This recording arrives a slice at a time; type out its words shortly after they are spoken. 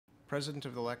President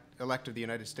of the elect of the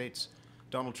United States,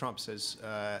 Donald Trump, says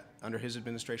under his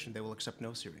administration they will accept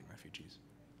no Syrian refugees.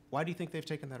 Why do you think they've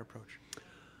taken that approach?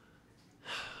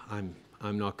 I'm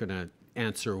not going to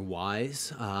answer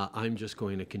whys. I'm just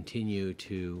going to continue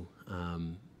to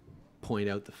point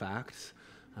out the facts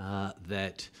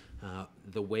that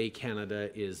the way Canada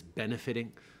is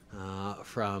benefiting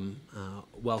from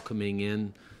welcoming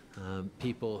in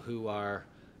people who are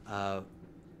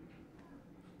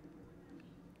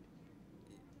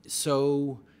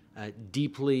so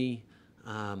deeply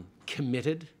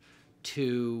committed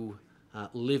to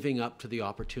living up to the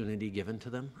opportunity given to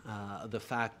them. The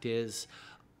fact is,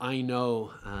 I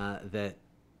know that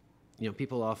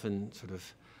people often sort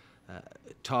of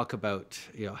talk about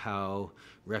how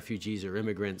refugees or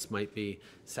immigrants might be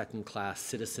second-class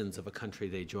citizens of a country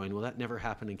they join. Well, that never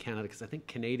happened in Canada, because I think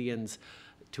Canadians,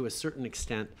 to a certain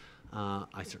extent,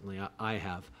 I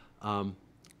have.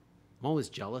 I'm always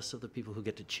jealous of the people who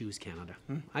get to choose Canada.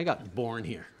 I got born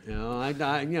here.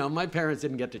 My parents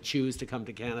didn't get to choose to come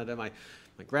to Canada. My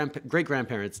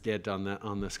great-grandparents did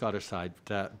on the Scottish side,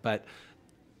 but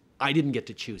I didn't get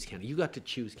to choose Canada. You got to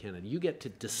choose Canada. You get to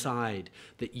decide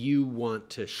that you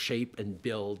want to shape and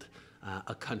build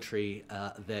a country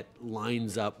that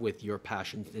lines up with your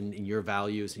passions and your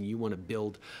values, and you want to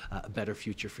build a better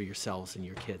future for yourselves and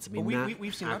your kids. I mean,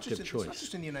 we've seen it's not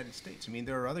just in the United States. I mean,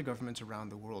 there are other governments around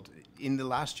the world in the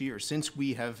last year, since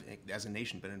we have, as a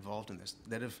nation, been involved in this,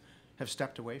 that have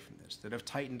stepped away from this, that have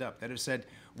tightened up, that have said,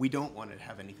 we don't want to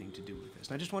have anything to do with this.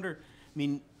 And I just wonder,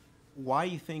 why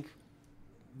you think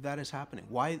that is happening?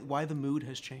 Why the mood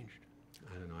has changed?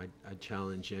 I don't know. I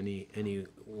challenge any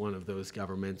one of those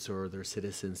governments or their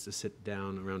citizens to sit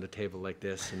down around a table like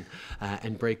this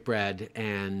and break bread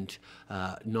and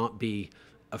not be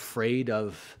afraid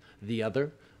of the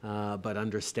other, but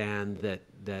understand that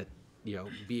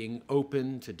being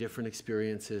open to different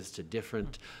experiences, to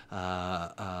different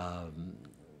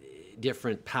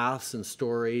paths and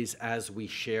stories, as we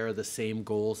share the same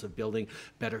goals of building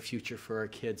better future for our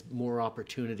kids, more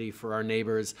opportunity for our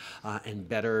neighbors, and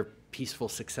better peaceful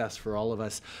success for all of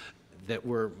us, that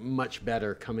we're much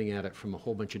better coming at it from a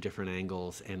whole bunch of different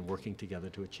angles and working together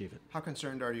to achieve it. How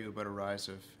concerned are you about a rise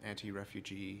of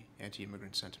anti-refugee,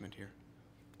 anti-immigrant sentiment here?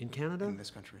 In Canada? In this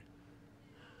country?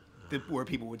 Where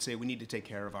people would say we need to take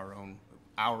care of our own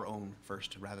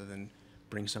first, rather than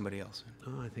bring somebody else in.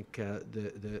 Oh, I think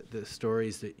the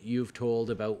stories that you've told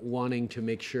about wanting to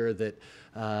make sure that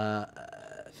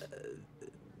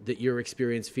that your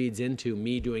experience feeds into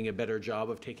me doing a better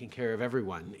job of taking care of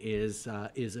everyone is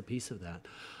a piece of that.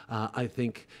 I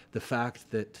think the fact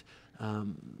that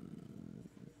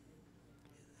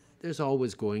there's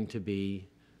always going to be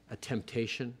a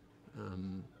temptation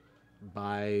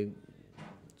by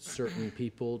certain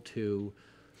people to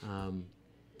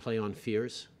play on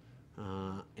fears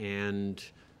and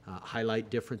highlight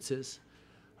differences.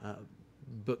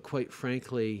 But quite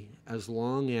frankly, as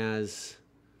long as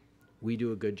we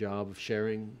do a good job of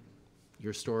sharing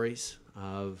your stories,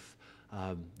 of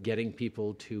getting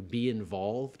people to be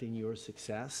involved in your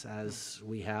success, as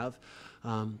we have,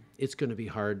 it's going to be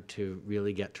hard to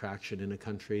really get traction in a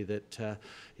country that,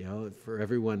 for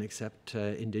everyone except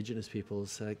Indigenous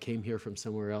peoples, came here from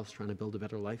somewhere else trying to build a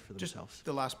better life for themselves. Just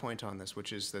the last point on this,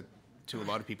 which is that to a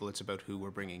lot of people it's about who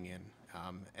we're bringing in.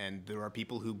 And there are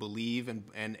people who believe and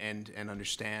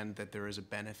understand that there is a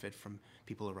benefit from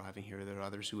people arriving here. There are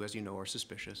others who, as you know, are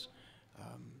suspicious.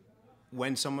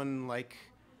 When someone like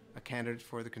a candidate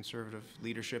for the Conservative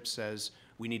leadership says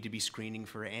we need to be screening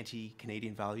for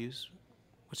anti-Canadian values,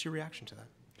 what's your reaction to that?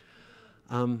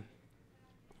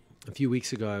 A few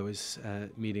weeks ago, I was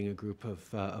meeting a group of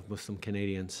Muslim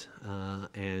Canadians,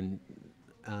 and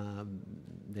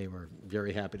they were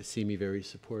very happy to see me, very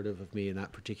supportive of me in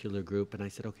that particular group. And I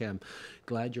said, okay, I'm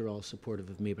glad you're all supportive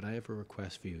of me, but I have a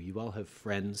request for you. You all have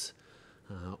friends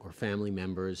or family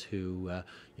members who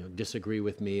disagree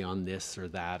with me on this or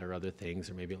that or other things,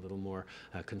 or maybe a little more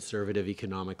conservative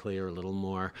economically, or a little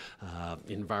more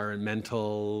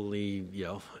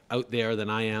environmentally out there than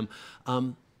I am.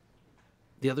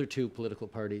 The other two political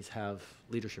parties have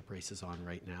leadership races on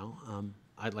right now.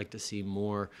 I'd like to see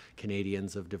more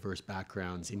Canadians of diverse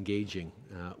backgrounds engaging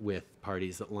with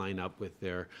parties that line up with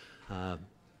their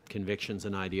convictions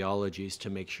and ideologies, to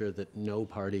make sure that no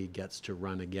party gets to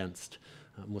run against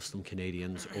Muslim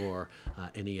Canadians or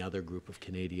any other group of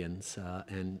Canadians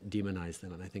and demonize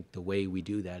them. And I think the way we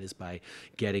do that is by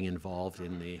getting involved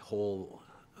in the whole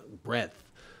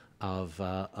breadth of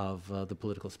the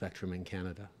political spectrum in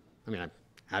Canada. I mean, I'm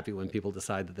happy when people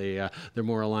decide that they're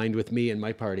more aligned with me and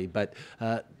my party, but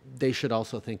they should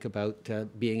also think about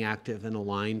being active and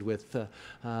aligned with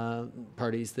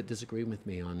parties that disagree with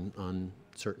me on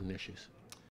certain issues.